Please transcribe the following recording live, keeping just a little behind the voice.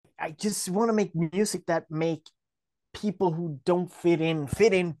I just want to make music that make people who don't fit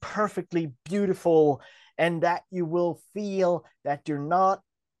in perfectly beautiful, and that you will feel that you're not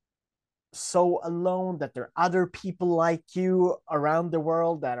so alone, that there are other people like you around the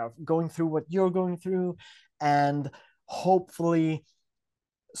world that are going through what you're going through. And hopefully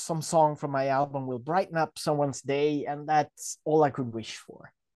some song from my album will brighten up someone's day, and that's all I could wish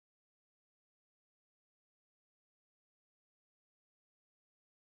for.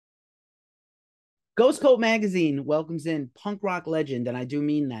 Ghost Coat Magazine welcomes in punk rock legend, and I do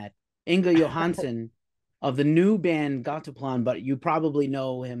mean that, Inge Johansson of the new band Gatuplan, but you probably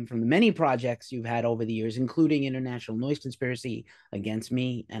know him from the many projects you've had over the years, including International Noise Conspiracy, Against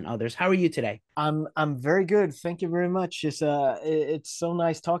Me, and others. How are you today? I'm very good. Thank you very much. It's so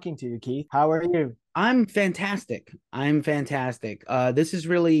nice talking to you, Keith. How are you? I'm fantastic. I'm fantastic. This is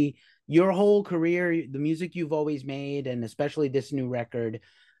really your whole career, the music you've always made, and especially this new record,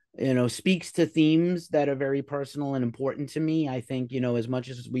 speaks to themes that are very personal and important to me. I think, as much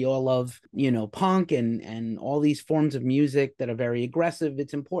as we all love, punk and all these forms of music that are very aggressive,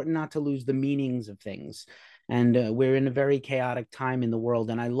 it's important not to lose the meanings of things. And we're in a very chaotic time in the world.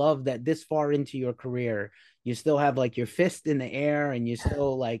 And I love that this far into your career, you still have like your fist in the air and you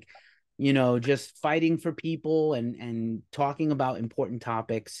still like, just fighting for people and talking about important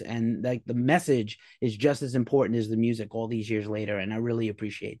topics, and like the message is just as important as the music all these years later, and I really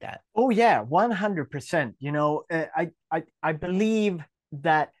appreciate that. Oh yeah, 100%. I believe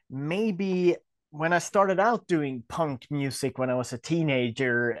that maybe when I started out doing punk music when I was a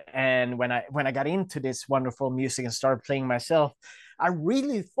teenager, and when I got into this wonderful music and started playing myself, I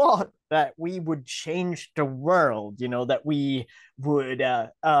really thought that we would change the world, that we would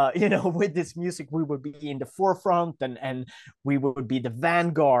with this music we would be in the forefront, and we would be the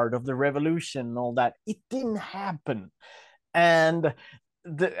vanguard of the revolution and all that. It didn't happen. And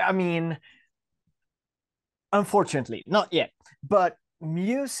I mean, unfortunately, not yet. But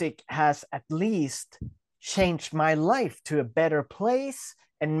music has at least changed my life to a better place,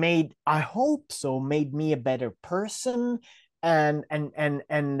 and made, I hope so, made me a better person, and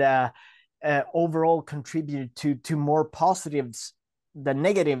overall contributed to more positives than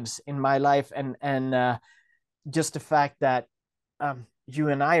negatives in my life. And just the fact that you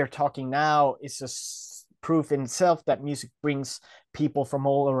and I are talking now is just proof in itself that music brings people from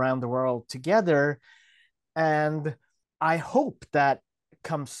all around the world together. And I hope that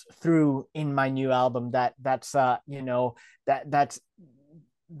comes through in my new album, that that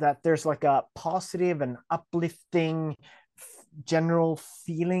there's like a positive and uplifting general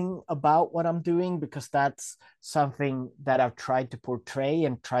feeling about what I'm doing, because that's something that I've tried to portray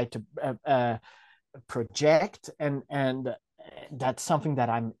and try to project, and that's something that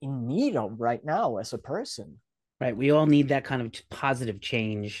I'm in need of right now as a person. Right, we all need that kind of positive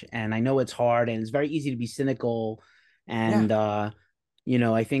change, and I know it's hard and it's very easy to be cynical. Yeah. And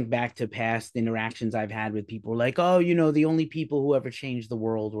I think back to past interactions I've had with people like, oh, the only people who ever changed the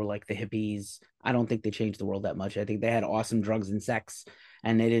world were like the hippies. I don't think they changed the world that much. I think they had awesome drugs and sex,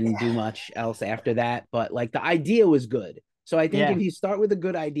 and they didn't do Yeah. much else after that, but like the idea was good. So I think if Yeah. you start with a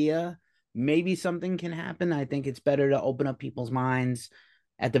good idea, maybe something can happen. I think it's better to open up people's minds.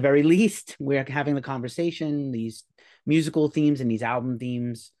 At the very least, we're having the conversation, these musical themes and these album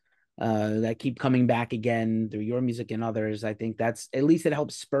themes that keep coming back again through your music and others. I think that's, at least it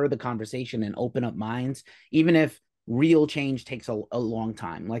helps spur the conversation and open up minds, even if real change takes a long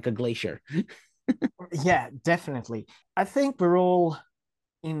time, like a glacier. Yeah, definitely. I think we're all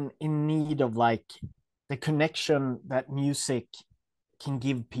in need of like the connection that music can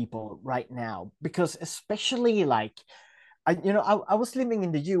give people right now, because especially like I was living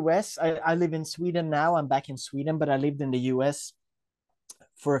in the US. I live in Sweden now. I'm back in Sweden, but I lived in the US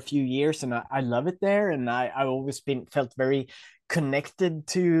for a few years, and I love it there. And I always been felt very connected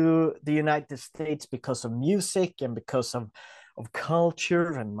to the United States because of music and because of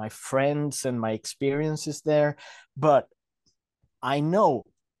culture and my friends and my experiences there. But I know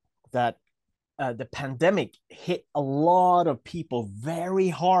that the pandemic hit a lot of people very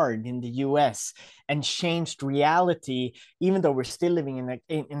hard in the US and changed reality. Even though we're still living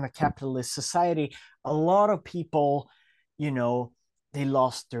in a capitalist society, a lot of people, you know, they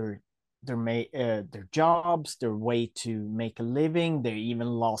lost their jobs, their way to make a living. They even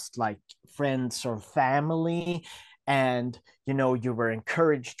lost like friends or family. And you were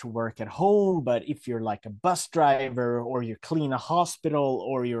encouraged to work at home, but if you're like a bus driver, or you clean a hospital,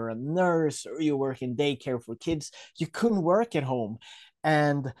 or you're a nurse, or you work in daycare for kids, you couldn't work at home.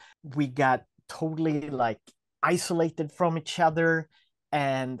 And we got totally like isolated from each other,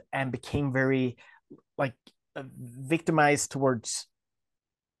 and became very like victimized towards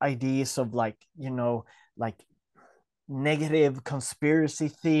ideas of like, like negative conspiracy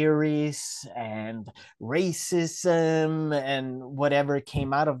theories and racism and whatever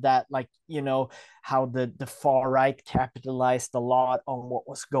came out of that, like, how the far right capitalized a lot on what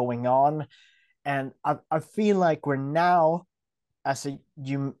was going on. And I feel like we're now, as a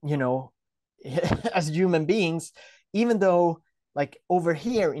as human beings, even though like over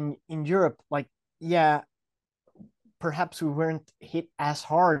here in Europe, like, yeah, perhaps we weren't hit as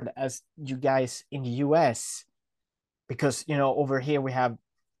hard as you guys in the US, because over here we have,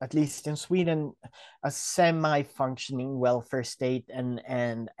 at least in Sweden, a semi-functioning welfare state and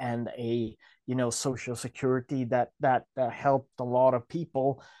a social security that helped a lot of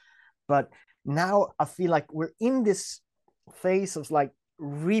people. But now I feel like we're in this phase of like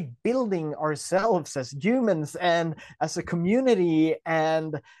rebuilding ourselves as humans and as a community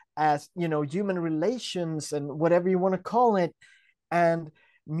and as human relations and whatever you want to call it. And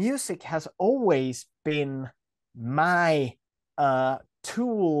music has always been my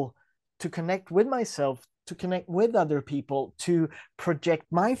tool to connect with myself, to connect with other people, to project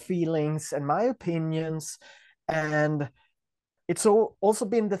my feelings and my opinions. And it's also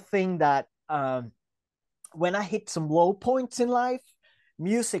been the thing that when I hit some low points in life,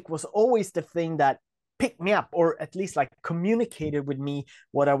 music was always the thing that picked me up, or at least like communicated with me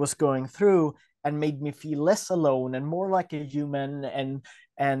what I was going through, and made me feel less alone and more like a human,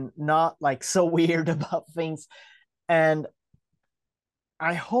 and not like so weird about things. And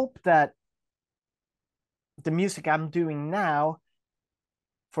I hope that the music I'm doing now,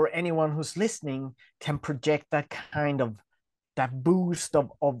 for anyone who's listening, can project that kind of that boost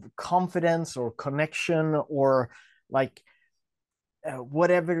of confidence or connection, or like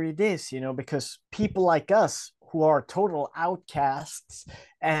whatever it is, because people like us who are total outcasts,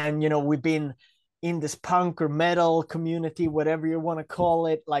 and we've been in this punk or metal community, whatever you want to call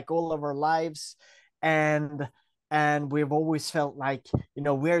it, like all of our lives, and we've always felt like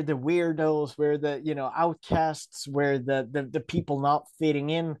we're the weirdos, we're the outcasts, we're the people not fitting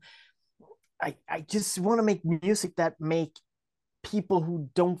in. I just want to make music that make people who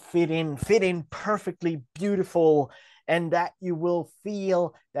don't fit in perfectly beautiful, and that you will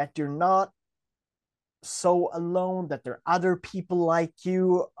feel that you're not so alone, that there are other people like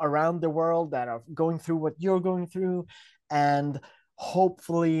you around the world that are going through what you're going through. And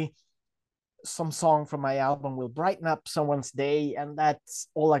hopefully some song from my album will brighten up someone's day, and that's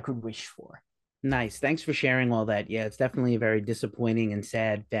all I could wish for. Nice. Thanks for sharing all that. Yeah, it's definitely a very disappointing and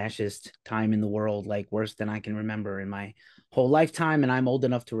sad fascist time in the world, like worse than I can remember in my whole lifetime. And I'm old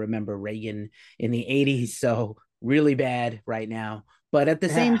enough to remember Reagan in the 80s. So really bad right now. But at the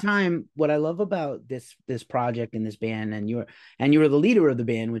same Yeah. time, what I love about this project and this band, and you're the leader of the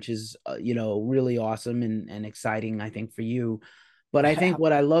band, which is really awesome and exciting, I think, for you. But I think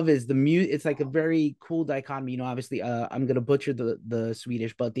what I love is the music. It's like a very cool dichotomy. Obviously, I'm gonna butcher the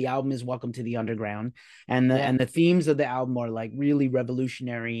Swedish, but the album is "Welcome to the Underground," and Yeah. the themes of the album are like really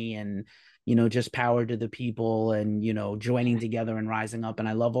revolutionary and just power to the people and joining together and rising up. And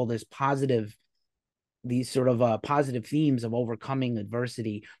I love all this positive, these sort of positive themes of overcoming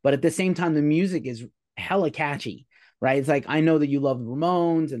adversity. But at the same time, the music is hella catchy, right? It's like I know that you love the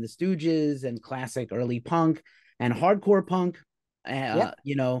Ramones and the Stooges and classic early punk and hardcore punk, Yeah.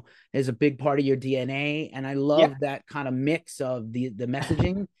 is a big part of your DNA. And I Yeah. love that kind of mix of the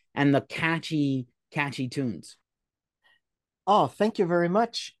messaging and the catchy tunes. Oh, thank you very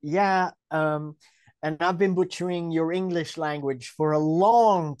much. Yeah. And I've been butchering your English language for a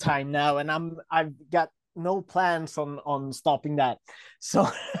long time now, and I've got no plans on stopping that. So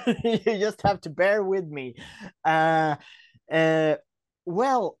you just have to bear with me. Uh, uh,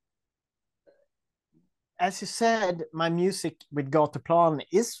 well, as you said, my music with Gatuplan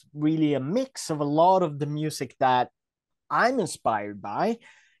is really a mix of a lot of the music that I'm inspired by.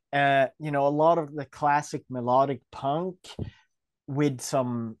 A lot of the classic melodic punk with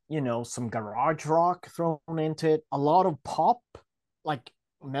some garage rock thrown into it, a lot of pop, like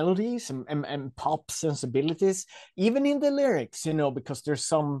melodies and pop sensibilities, even in the lyrics, because there's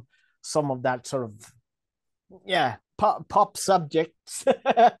some of that sort of, yeah, pop subjects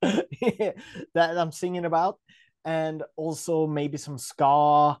that I'm singing about, and also maybe some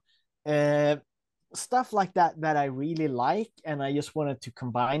ska, uh, stuff like that I really like, and I just wanted to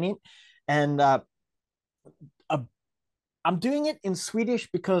combine it. And a I'm doing it in Swedish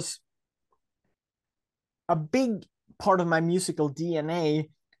because a big part of my musical DNA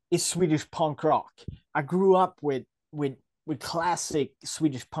is Swedish punk rock. I grew up with classic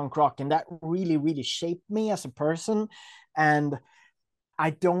Swedish punk rock, and that really shaped me as a person. And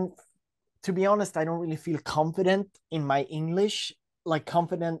I don't, to be honest, I don't really feel confident in my English like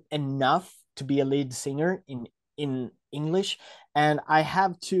confident enough to be a lead singer in English. And I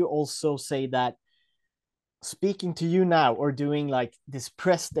have to also say that speaking to you now, or doing like this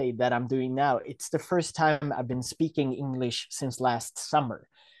press day that I'm doing now, it's the first time I've been speaking English since last summer.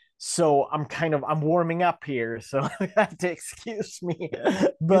 So I'm warming up here, so you have to excuse me. You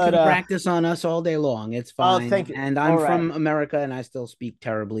But can practice on us all day long. It's oh, fine. thank you. And I'm All right. from America and I still speak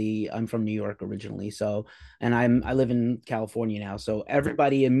terribly. I'm from New York originally. So, and I live in California now. So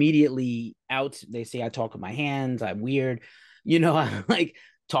everybody immediately out, they say I talk with my hands, I'm weird. I like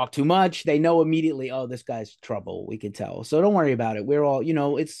talk too much. They know immediately, oh, this guy's trouble. We can tell. So don't worry about it. We're all,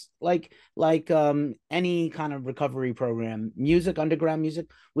 it's like any kind of recovery program, music, underground music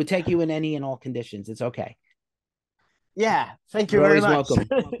would take you in any and all conditions. It's okay. Yeah, thank you You're very always much.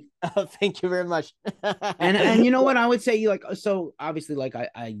 welcome. Thank you very much. And you know what I would say, like, so obviously, like,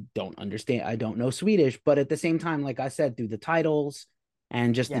 I don't understand, I don't know Swedish, but at the same time, like I said, through the titles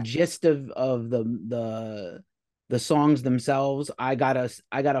and just the Yeah. gist of the songs themselves, I got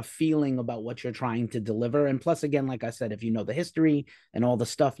a feeling about what you're trying to deliver. And plus, again, like I said, if you know the history and all the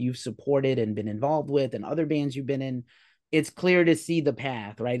stuff you've supported and been involved with and other bands you've been in, it's clear to see the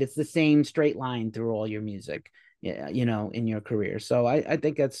path, right? It's the same straight line through all your music, yeah, in your career. So I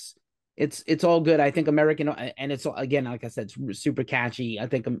think it's all good. I think American, and it's again, like I said, it's super catchy. I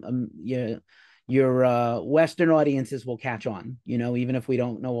think yeah, your Western audiences will catch on. Even if we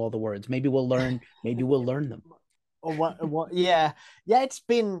don't know all the words, maybe we'll learn. Maybe we'll learn them. Or what, yeah. Yeah, it's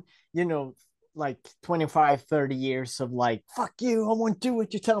been, you know, like 25, 30 years of like, fuck you, I won't do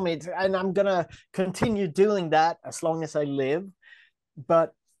what you tell me. And I'm gonna continue doing that as long as I live.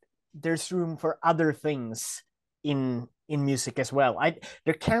 But there's room for other things in music as well.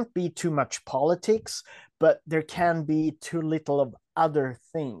 There can't be too much politics, but there can be too little of other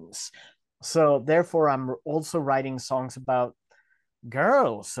things. So therefore, I'm also writing songs about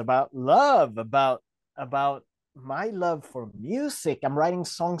girls, about love, about my love for music. I'm writing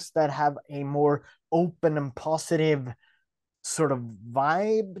songs that have a more open and positive sort of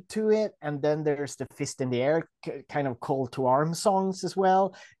vibe to it. And then there's the fist in the air kind of call to arm songs as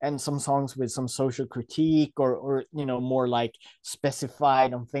well, and some songs with some social critique, or more like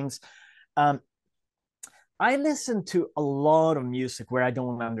specified on things. um I listen to a lot of music where I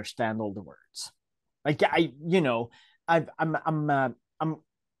don't understand all the words. Like I you know I've I'm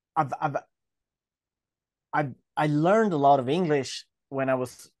I've I learned a lot of English when I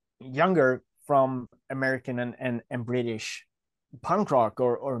was younger from American and British punk rock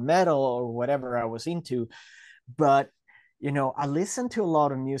or metal or whatever I was into. But I listen to a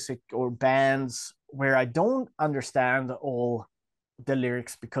lot of music or bands where I don't understand all the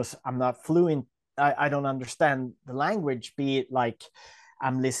lyrics because I'm not fluent. I don't understand the language, be it like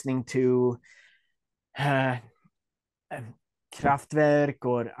I'm listening to uh, Kraftwerk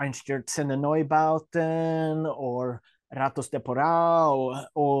or Einstürzende Neubauten or Ratos de Porão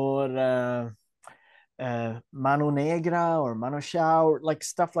or Mano Negra or Mano Chao, like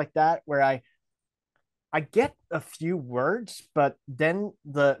stuff like that, where I get a few words, but then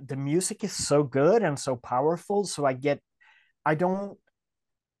the music is so good and so powerful, so I don't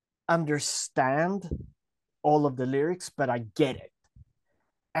understand all of the lyrics, but I get it.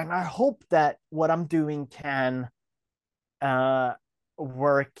 And I hope that what I'm doing can uh,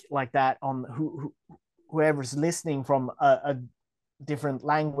 work like that on whoever's listening from a different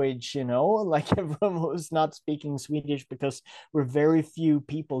language, like everyone who's not speaking Swedish, because we're very few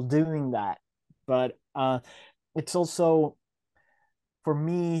people doing that. But it's also, for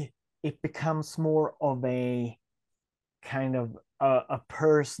me, it becomes more of a kind of a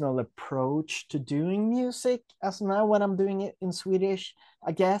personal approach to doing music as now when I'm doing it in Swedish,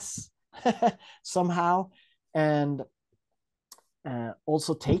 I guess, somehow. And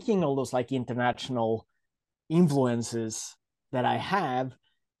also taking all those like international influences that I have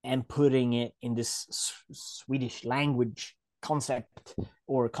and putting it in this Swedish language concept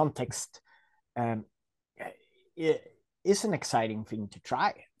or context, um, it is an exciting thing to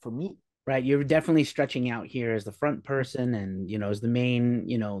try for me. Right, you're definitely stretching out here as the front person, and as the main.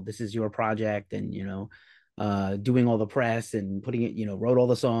 This is your project, and doing all the press and putting it. Wrote all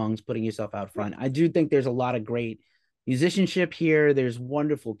the songs, putting yourself out front. I do think there's a lot of great musicianship here. There's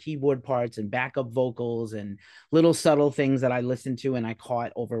wonderful keyboard parts and backup vocals and little subtle things that I listened to and I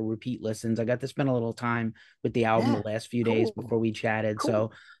caught over repeat listens. I got to spend a little time with the album Yeah, the last few days cool, before we chatted. cool.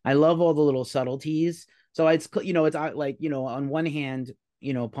 So I love all the little subtleties. So it's like, on one hand,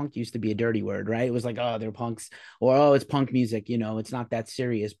 punk used to be a dirty word, right? It was like, oh, they're punks, or oh, it's punk music. It's not that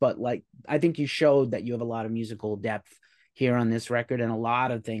serious. But like, I think you showed that you have a lot of musical depth here on this record and a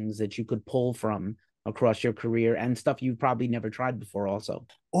lot of things that you could pull from across your career and stuff you've probably never tried before also.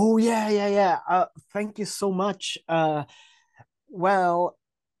 Oh yeah, yeah, yeah. Thank you so much. Well,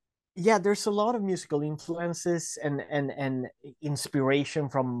 yeah, there's a lot of musical influences and inspiration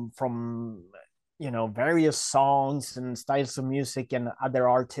from various songs and styles of music and other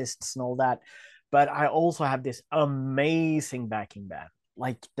artists and all that. But I also have this amazing backing band.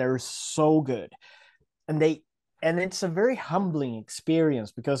 Like they're so good. And they and it's a very humbling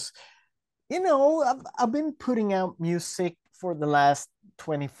experience because I've been putting out music for the last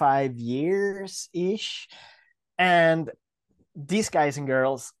 25 years ish, and these guys and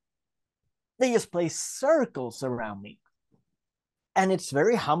girls, they just play circles around me. And it's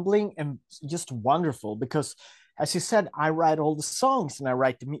very humbling and just wonderful because, as you said, I write all the songs and I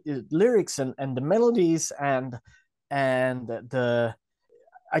write the lyrics and the melodies and the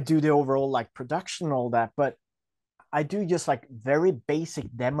I do the overall like production and all that. But I do just like very basic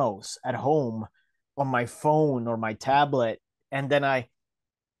demos at home on my phone or my tablet, and then I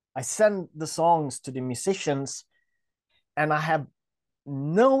send the songs to the musicians, and I have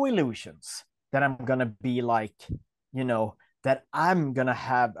no illusions that I'm gonna be like, you know, that I'm gonna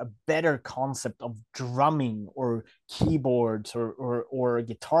have a better concept of drumming or keyboards or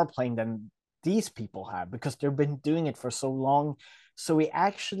guitar playing than these people have because they've been doing it for so long. So we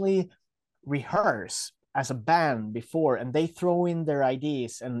actually rehearse as a band before, and they throw in their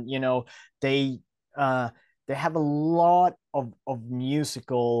ideas, and they uh they have a lot of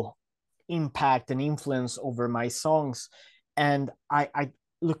musical impact and influence over my songs, and I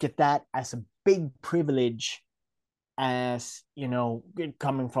look at that as a big privilege, as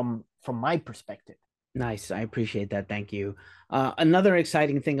coming from my perspective. Nice. I appreciate that. Thank you. Another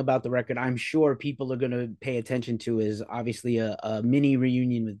exciting thing about the record, I'm sure people are going to pay attention to, is obviously a mini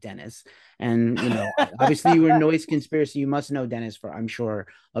reunion with Dennis. And, obviously you were Noise Conspiracy. You must know Dennis for, I'm sure,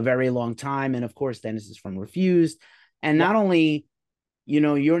 a very long time. And of course, Dennis is from Refused. And Yeah, not only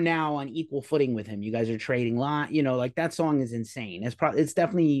you're now on equal footing with him. You guys are trading lot, like that song is insane. It's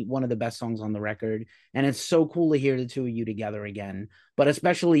definitely one of the best songs on the record. And it's so cool to hear the two of you together again. But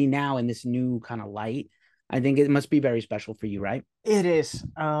especially now in this new kind of light, I think it must be very special for you, right? it is.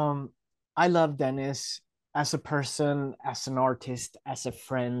 I love Dennis as a person, as an artist, as a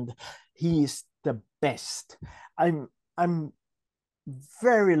friend. He is the best. I'm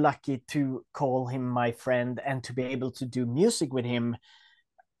very lucky to call him my friend and to be able to do music with him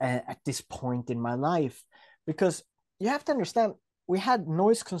at this point in my life, because you have to understand, we had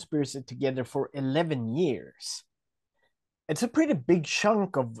Noise Conspiracy together for 11 years. It's a pretty big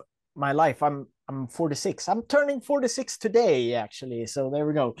chunk of my life. I'm 46. I'm turning 46 today, actually. So there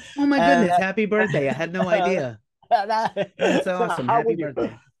we go. Oh my Uh, goodness, happy birthday. I had no idea. That's awesome. how Happy would you?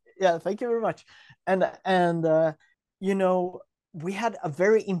 birthday. Yeah, thank you very much. And you know, we had a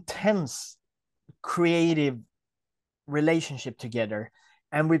very intense creative relationship together,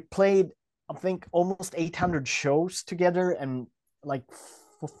 and we played, I think, almost 800 shows together, and like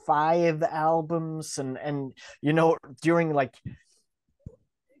 5 albums, and during like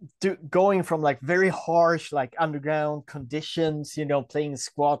going from like very harsh like underground conditions, playing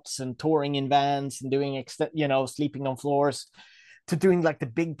squats and touring in vans and doing sleeping on floors, to doing like the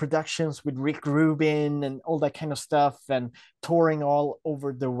big productions with Rick Rubin and all that kind of stuff, and touring all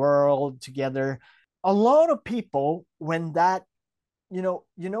over the world together. A lot of people, when that, a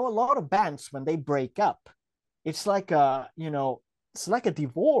lot of bands, when they break up, it's like it's like a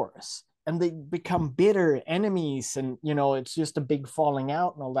divorce, and they become bitter enemies, and it's just a big falling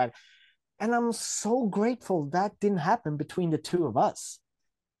out and all that. And I'm so grateful that didn't happen between the two of us.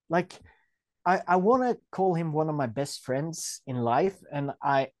 Like, I want to call him one of my best friends in life, and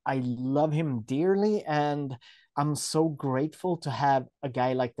I love him dearly, and I'm so grateful to have a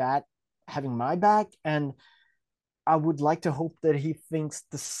guy like that having my back, and I would like to hope that he thinks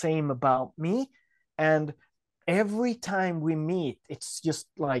the same about me. And every time we meet, it's just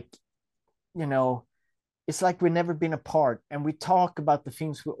like, you know, it's like we've never been apart, and we talk about the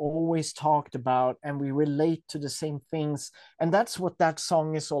things we always talked about, and we relate to the same things. And that's what that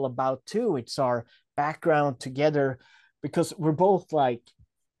song is all about too. It's our background together, because we're both like,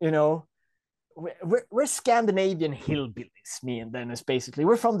 you know we're Scandinavian hillbillies, me and Dennis. Basically,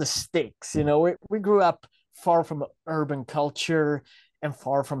 we're from the sticks. We grew up far from urban culture and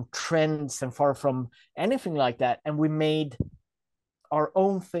far from trends and far from anything like that, and we made our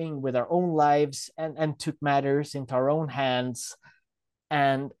own thing with our own lives, and took matters into our own hands.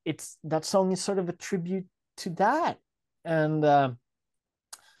 And it's that song is sort of a tribute to that. And uh,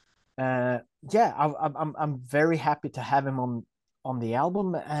 yeah, I'm very happy to have him on the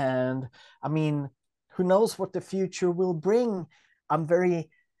album. And I mean, who knows what the future will bring? I'm very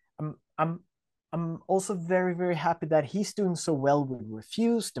I'm I'm also very, very happy that he's doing so well with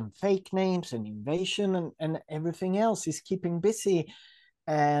Refused and Fake Names and Invasion and everything else. He's keeping busy.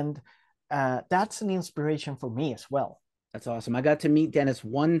 And that's an inspiration for me as well. That's awesome. I got to meet Dennis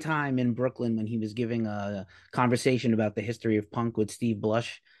one time in Brooklyn when he was giving a conversation about the history of punk with Steve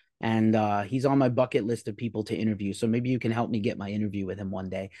Blush. And he's on my bucket list of people to interview. So maybe you can help me get my interview with him one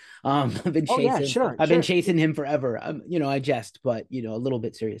day. I've been Oh, yeah, chasing, sure, I've been sure. chasing him forever. I jest, but a little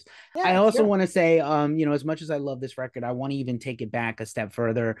bit serious. I Yeah, also sure. want to say, as much as I love this record, I want to even take it back a step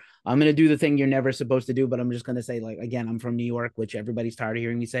further. I'm going to do the thing you're never supposed to do, but I'm just going to say, like, again, I'm from New York, which everybody's tired of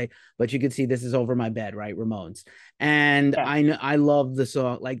hearing me say, but you can see this is Over My Bed, right? Ramones. And Yeah. I love the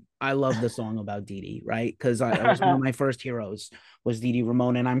song. Like, I love the song about Dee Dee, right? Because I was one of my first heroes was Dee Dee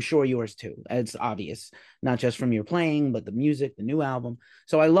Ramone, and I'm sure yours too. It's obvious, not just from your playing, but the music, the new album.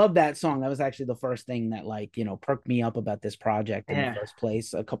 So I love that song. That was actually the first thing that perked me up about this project in the Yeah. first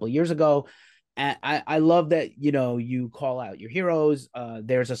place a couple of years ago. And I love that you call out your heroes.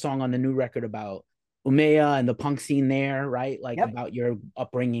 There's a song on the new record about Umea and the punk scene there, right? Like Yep. about your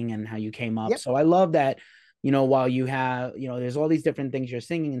upbringing and how you came up. Yep. So I love that while you have, there's all these different things you're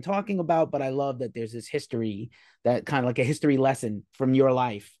singing and talking about, but I love that there's this history that kind of like a history lesson from your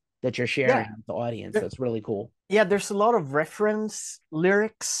life that you're sharing Yeah. with the audience. That's really cool. Yeah, there's a lot of reference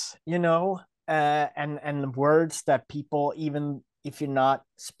lyrics, and words that people, even if you're not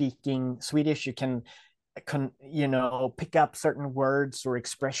speaking Swedish, you can pick up certain words or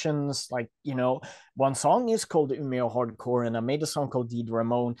expressions. Like, one song is called Umeå Hardcore, and I made a song called Didi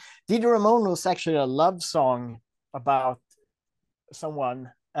Ramone. Didi Ramone was actually a love song about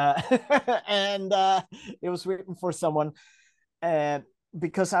someone, and it was written for someone, uh,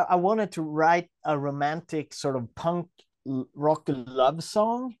 because I wanted to write a romantic sort of punk rock love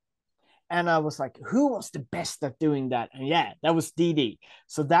song. And I was like, who was the best at doing that? And yeah, that was Didi.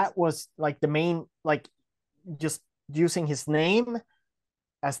 So that was like the main, like, just using his name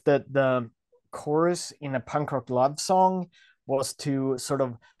as the chorus in a punk rock love song was to sort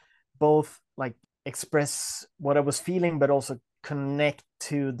of both like express what I was feeling, but also connect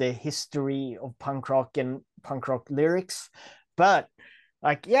to the history of punk rock and punk rock lyrics. But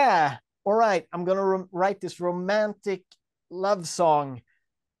like, yeah, all right, I'm gonna write this romantic love song,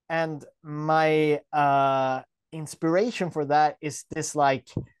 and my inspiration for that is this like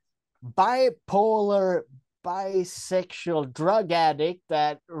bipolar bisexual drug addict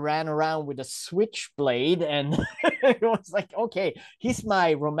that ran around with a switchblade, and it was like, okay, he's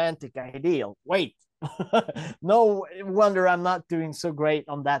my romantic ideal. Wait, no wonder I'm not doing so great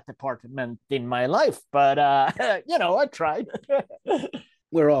on that department in my life, but I tried.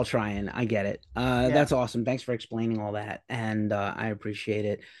 We're all trying. I get it. Yeah, That's awesome. Thanks for explaining all that, and I appreciate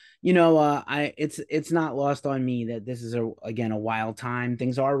it. I it's not lost on me that this is again a wild time.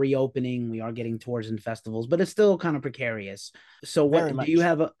 Things are reopening. We are getting tours and festivals, but it's still kind of precarious. So, very what do you much.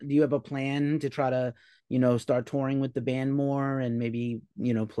 have? Do you have a plan to try to start touring with the band more, and maybe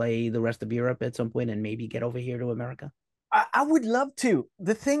play the rest of Europe at some point, and maybe get over here to America? I would love to.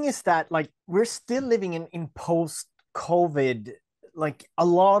 The thing is that, like, we're still living in post COVID. Like, a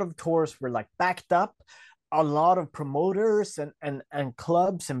lot of tours were like backed up. A lot of promoters and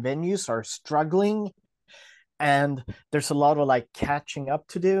clubs and venues are struggling, and there's a lot of like catching up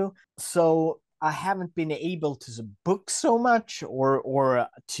to do. So I haven't been able to book so much, or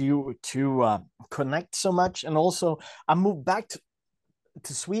to connect so much. And also, I moved back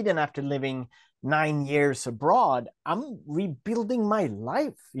to Sweden after living 9 years abroad. I'm rebuilding my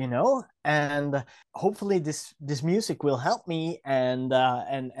life, and hopefully this music will help me and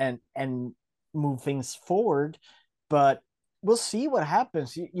move things forward. But we'll see what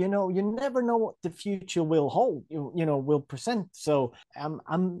happens. You never know what the future will hold. Will present. So I'm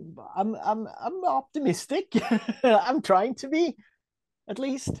optimistic. I'm trying to be, at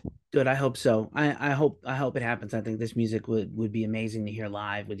least. Good. I hope so. I hope it happens. I think this music would be amazing to hear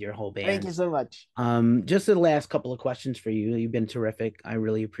live with your whole Thank band. you so much. Just the last couple of questions for you. You've been terrific. I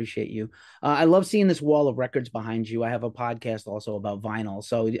really appreciate you. I love seeing this wall of records behind you. I have a podcast also about vinyl.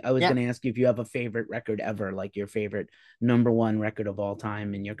 So I was Yeah. going to ask you if you have a favorite record ever, like your favorite number one record of all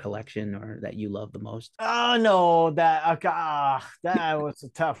time in your collection or that you love the most. Oh no, that was a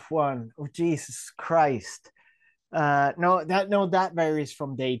tough one. Oh, Jesus Christ. No, that varies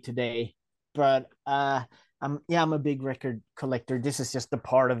from day to day. But I'm a big record collector. This is just a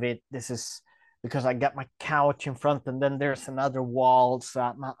part of it. This is because I got my couch in front, and then there's another wall.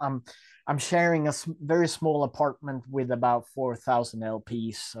 So I'm sharing a very small apartment with about 4,000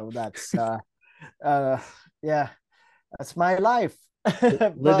 LPs. So that's uh yeah, that's my life.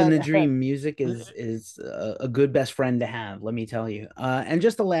 Living but the dream. Music is a good best friend to have, let me tell you. And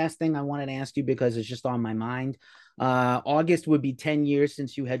just the last thing I wanted to ask you, because it's just on my mind. August would be 10 years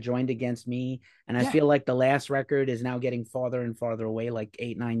since you had joined Against Me, and I yeah, feel like the last record is now getting farther and farther away, like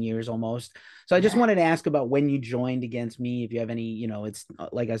 8 9 years almost. So I just yeah. wanted to ask about when you joined Against Me, if you have any, it's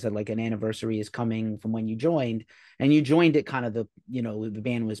like I said, like an anniversary is coming from when you joined, and you joined it kind of the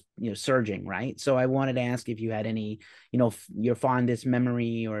band was surging, right? So I wanted to ask if you had any, your fondest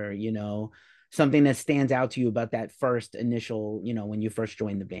memory, or something that stands out to you about that first initial, when you first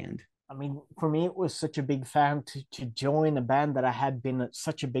joined the band. I mean, for me, it was such a big fan to join a band that I had been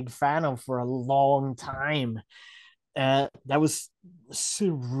such a big fan of for a long time. That was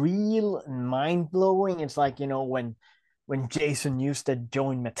surreal and mind blowing. It's like, when Jason Newsted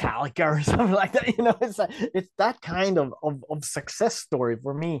joined Metallica or something like that. It's that kind of success story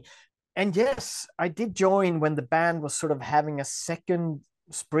for me. And yes, I did join when the band was sort of having a second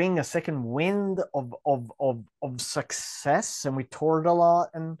spring, a second wind of success, and we toured a lot.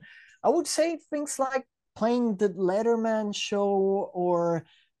 And I would say things like playing the Letterman show or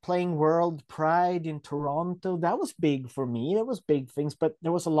playing World Pride in Toronto. That was big for me. That was big things, but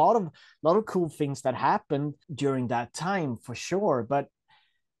there was a lot of cool things that happened during that time for sure. But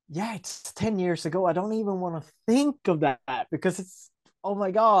yeah, it's 10 years ago. I don't even want to think of that because it's, oh my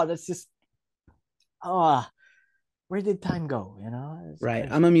God, it's just, ah, where did time go? It's Right. I'm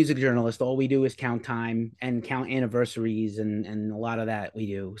crazy. a music journalist. All we do is count time and count anniversaries, and a lot of that we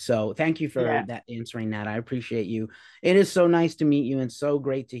do. So thank you for Yeah, that, answering that. I appreciate you. It is so nice to meet you and so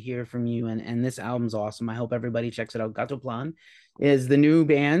great to hear from you. And this album's awesome. I hope everybody checks it out. Gatuplan is the new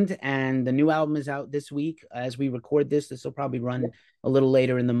band, and the new album is out this week as we record this. This will probably run a little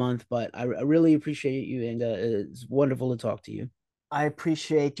later in the month, but I really appreciate you, and it's wonderful to talk to you. I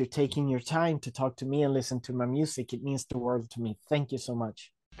appreciate you taking your time to talk to me and listen to my music. It means the world to me. Thank you so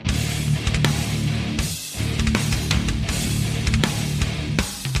much.